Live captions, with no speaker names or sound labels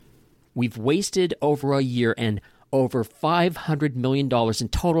We've wasted over a year and over $500 million in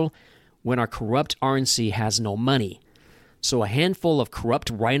total when our corrupt RNC has no money. So a handful of corrupt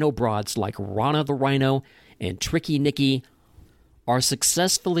rhino broads like Rana the Rhino and Tricky Nikki are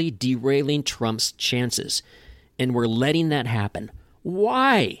successfully derailing Trump's chances. And we're letting that happen.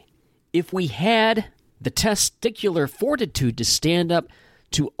 Why? If we had the testicular fortitude to stand up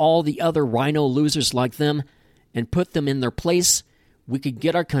to all the other rhino losers like them and put them in their place, we could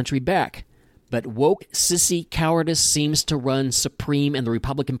get our country back. But woke, sissy cowardice seems to run supreme in the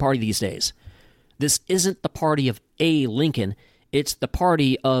Republican Party these days. This isn't the party of a Lincoln, it's the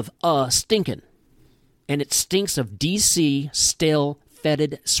party of a Stinkin. And it stinks of D.C. stale,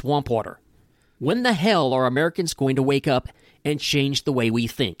 fetid swamp water. When the hell are Americans going to wake up and change the way we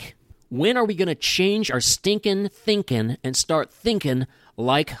think? When are we going to change our stinkin' thinkin' and start thinking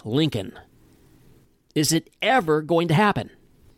like Lincoln? Is it ever going to happen?